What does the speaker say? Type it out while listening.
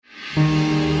The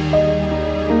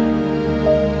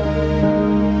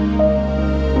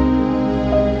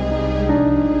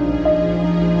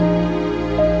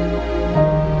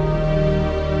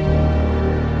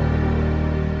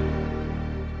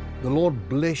Lord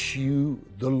bless you,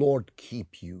 the Lord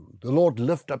keep you. The Lord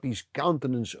lift up his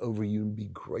countenance over you and be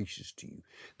gracious to you.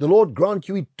 The Lord grant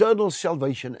you eternal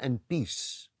salvation and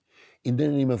peace. In the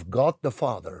name of God the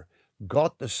Father,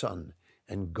 God the Son,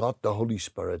 and God the Holy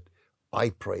Spirit, I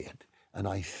pray it, and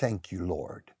I thank you,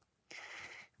 Lord.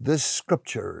 This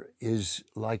scripture is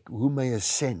like, who may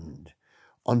ascend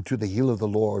unto the hill of the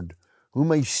Lord, who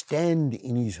may stand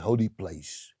in his holy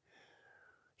place.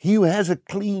 He who has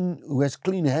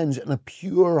clean hands and a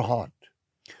pure heart,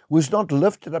 who has not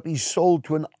lifted up his soul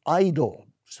to an idol,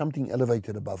 something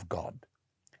elevated above God,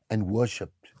 and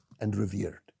worshipped and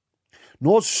revered,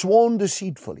 nor sworn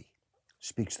deceitfully,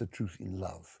 speaks the truth in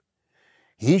love.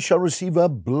 He shall receive a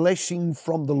blessing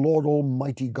from the Lord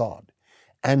Almighty God,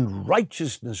 and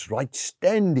righteousness, right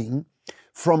standing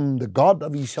from the God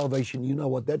of his salvation. You know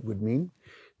what that would mean?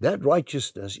 That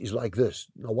righteousness is like this.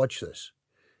 Now watch this.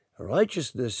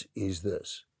 Righteousness is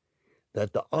this,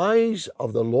 that the eyes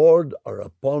of the Lord are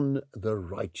upon the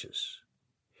righteous,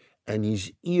 and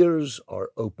his ears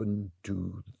are open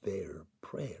to their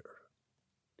prayer.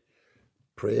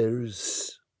 Prayer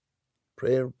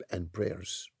and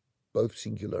prayers, both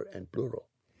singular and plural.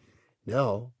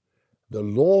 Now, the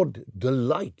Lord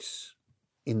delights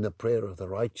in the prayer of the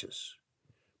righteous,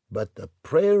 but the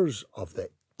prayers of the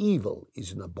evil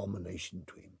is an abomination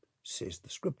to him, says the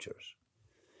scriptures.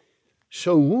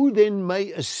 So who then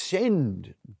may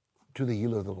ascend to the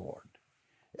hill of the Lord?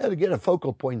 You have to get a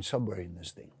focal point somewhere in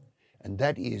this thing. And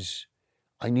that is,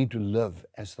 I need to live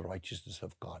as the righteousness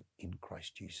of God in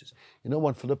Christ Jesus. You know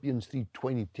what Philippians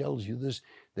 3:20 tells you this?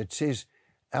 That says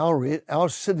our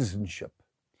citizenship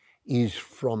is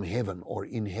from heaven or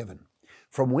in heaven,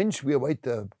 from whence we await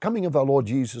the coming of our Lord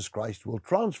Jesus Christ, will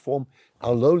transform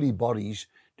our lowly bodies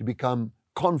to become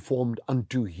conformed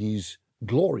unto his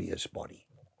glorious body.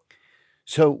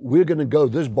 So we're going to go,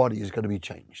 this body is going to be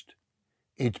changed.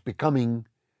 It's becoming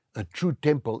a true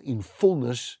temple in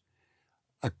fullness,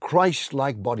 a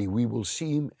Christ-like body. We will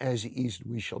see him as he is.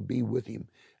 We shall be with him,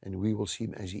 and we will see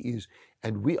him as he is.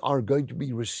 And we are going to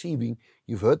be receiving,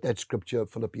 you've heard that scripture,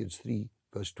 Philippians 3,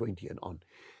 verse 20 and on,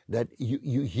 that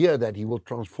you hear that he will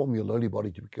transform your lowly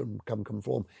body to become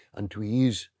conformed unto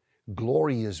his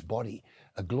glorious body.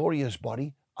 A glorious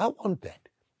body, I want that.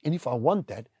 And if I want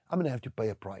that, I'm going to have to pay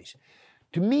a price.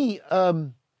 To me,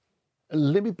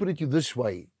 let me put it to you this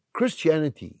way.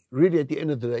 Christianity, really at the end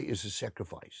of the day, is a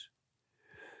sacrifice.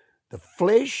 The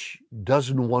flesh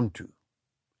doesn't want to.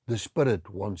 The spirit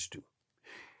wants to.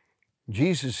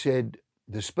 Jesus said,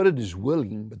 the spirit is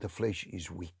willing, but the flesh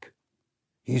is weak.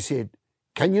 He said,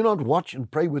 can you not watch and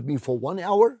pray with me for 1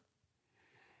 hour?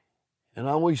 And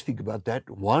I always think about that.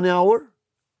 1 hour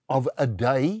of a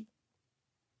day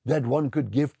that one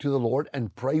could give to the Lord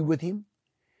and pray with him.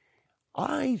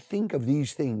 I think of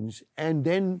these things, and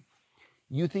then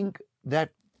you think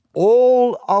that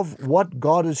all of what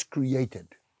God has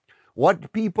created,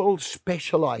 what people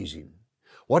specialize in,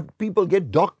 what people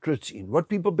get doctorates in, what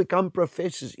people become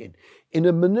professors in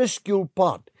a minuscule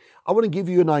part. I want to give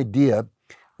you an idea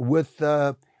with,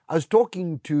 I was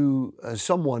talking to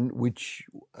someone which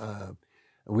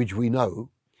we know,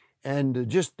 and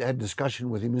just had a discussion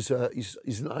with him. He's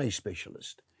an eye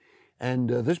specialist. And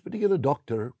this particular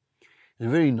doctor, a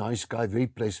very nice guy, very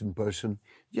pleasant person,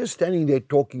 just standing there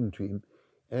talking to him.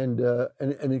 And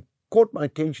it caught my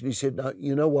attention. He said, now,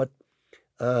 you know what?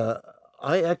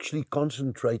 I actually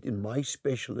concentrate in my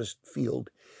specialist field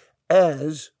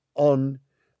as on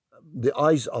the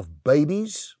eyes of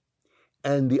babies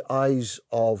and the eyes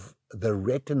of the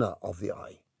retina of the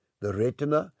eye. The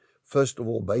retina, first of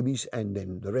all, babies, and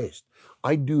then the rest.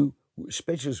 I do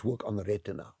specialist work on the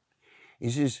retina.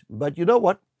 He says, but you know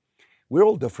what? We're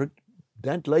all different.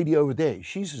 That lady over there,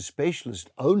 she's a specialist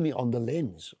only on the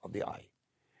lens of the eye.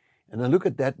 And I look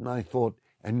at that and I thought,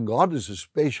 and God is a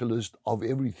specialist of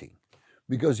everything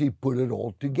because he put it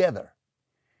all together.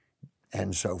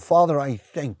 And so, Father, I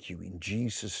thank you in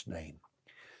Jesus' name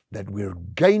that we're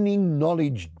gaining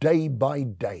knowledge day by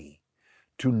day.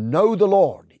 To know the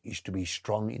Lord is to be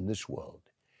strong in this world.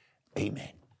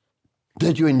 Amen.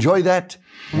 Did you enjoy that?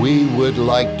 We would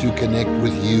like to connect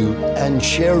with you and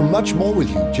share much more with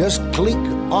you. Just click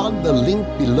on the link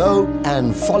below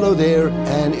and follow there,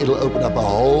 and it'll open up a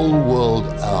whole world,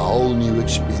 a whole new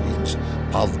experience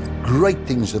of great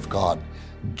things of God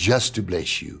just to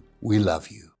bless you. We love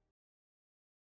you.